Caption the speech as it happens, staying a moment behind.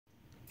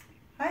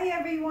Hi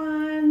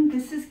everyone,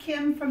 this is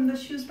Kim from the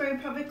Shrewsbury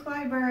Public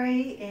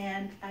Library,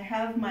 and I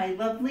have my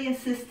lovely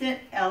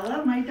assistant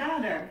Ella, my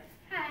daughter.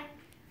 Hi.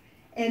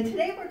 And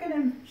today we're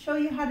going to show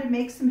you how to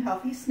make some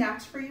healthy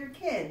snacks for your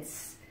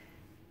kids.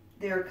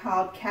 They're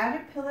called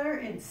caterpillar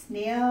and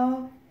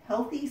snail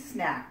healthy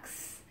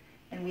snacks.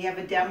 And we have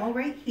a demo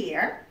right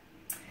here.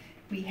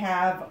 We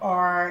have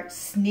our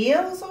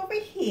snails over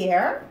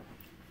here.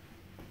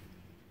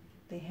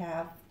 They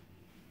have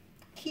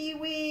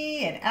kiwi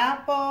and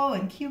apple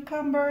and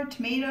cucumber,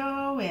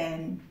 tomato,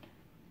 and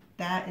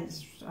that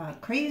is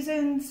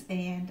craisins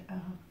and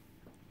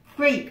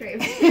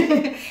grape.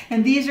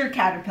 And these are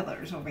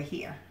caterpillars over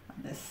here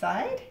on this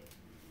side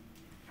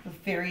with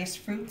various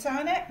fruits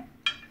on it.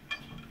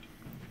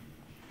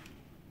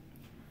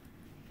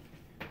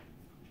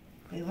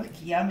 They look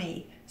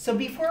yummy. So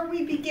before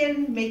we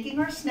begin making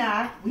our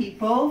snack, we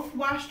both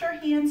washed our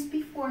hands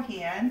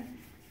beforehand.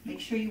 Make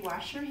sure you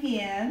wash your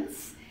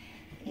hands.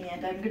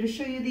 And I'm going to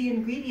show you the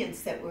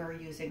ingredients that we're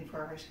using for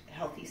our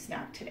healthy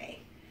snack today.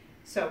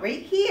 So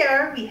right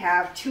here we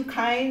have two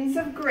kinds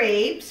of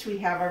grapes. We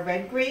have a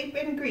red grape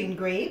and a green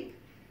grape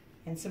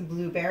and some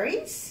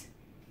blueberries.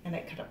 And I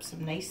cut up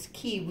some nice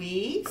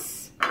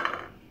kiwis.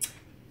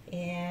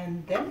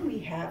 And then we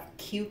have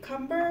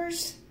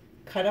cucumbers,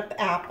 cut up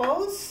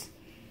apples,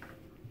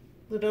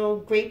 little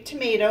grape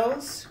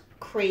tomatoes,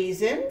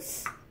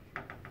 craisins.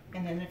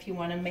 And then if you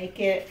want to make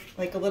it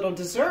like a little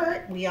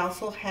dessert, we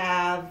also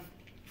have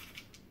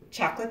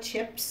chocolate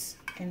chips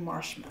and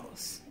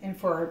marshmallows. And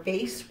for our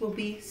base will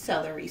be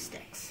celery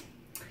sticks.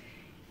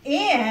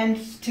 And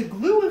to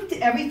glue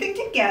everything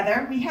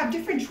together, we have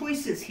different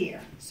choices here.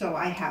 So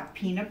I have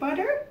peanut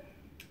butter.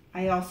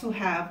 I also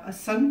have a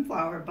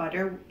sunflower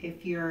butter.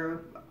 If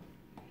you're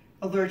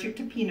allergic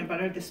to peanut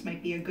butter, this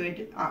might be a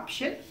good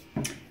option.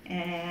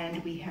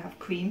 And we have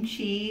cream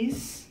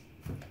cheese,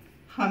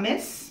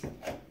 hummus,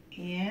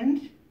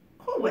 and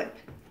Cool Whip.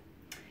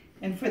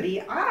 And for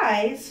the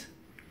eyes,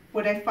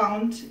 what I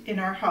found in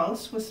our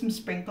house was some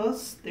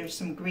sprinkles. There's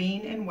some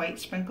green and white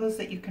sprinkles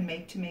that you can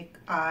make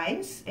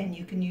eyes, and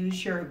you can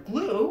use your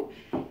glue,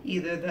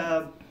 either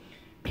the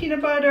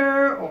peanut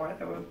butter or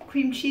the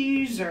cream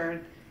cheese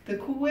or the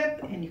Cool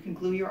Whip, and you can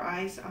glue your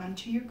eyes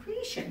onto your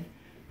creation.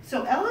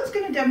 So Ella's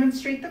going to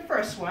demonstrate the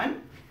first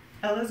one.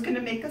 Ella's going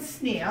to make a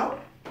snail,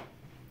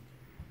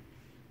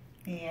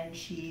 and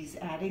she's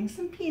adding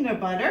some peanut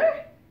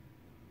butter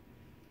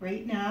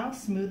right now,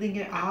 smoothing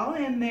it all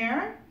in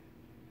there.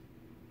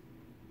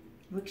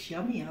 Looks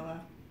yummy,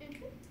 Ella.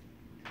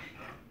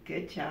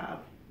 Good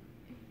job.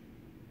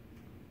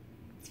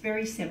 It's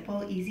very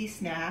simple, easy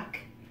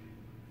snack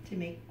to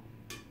make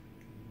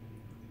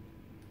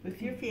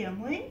with your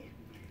family.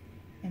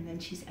 And then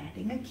she's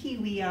adding a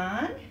kiwi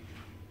on.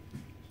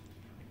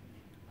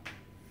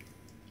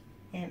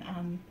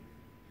 And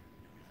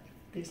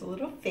there's a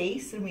little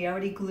face, and we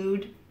already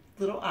glued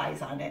little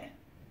eyes on it.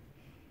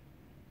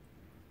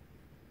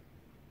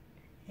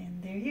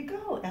 And there you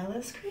go,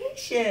 Ella's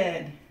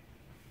creation.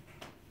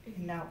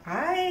 And now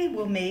I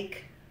will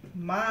make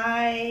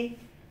my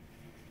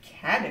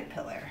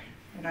caterpillar,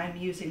 and I'm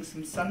using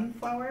some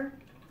sunflower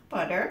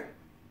butter.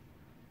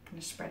 I'm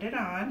going to spread it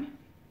on,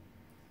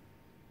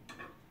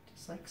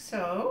 just like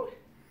so.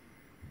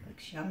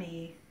 Looks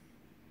yummy.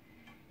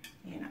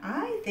 And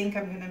I think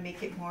I'm going to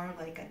make it more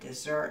like a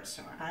dessert,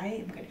 so I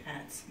am going to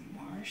add some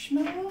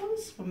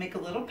marshmallows. We'll make a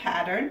little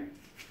pattern,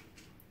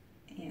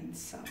 and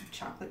some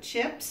chocolate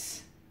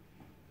chips,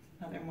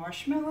 another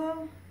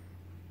marshmallow,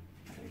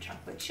 another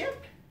chocolate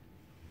chip,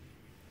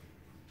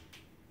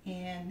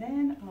 and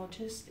then I'll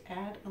just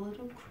add a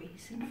little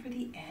craisin for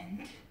the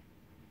end,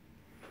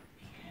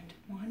 and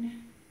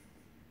one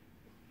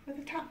for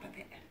the top of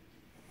it.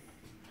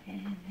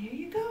 And there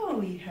you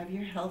go, you have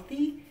your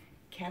healthy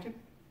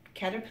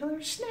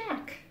caterpillar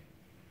snack.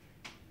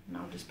 And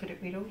I'll just put it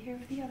right over here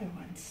with the other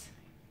ones.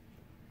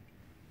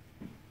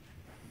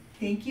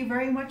 Thank you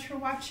very much for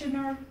watching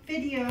our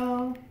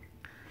video.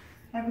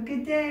 Have a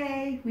good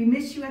day. We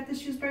miss you at the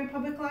Shrewsbury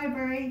Public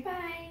Library.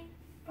 Bye.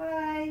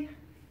 Bye.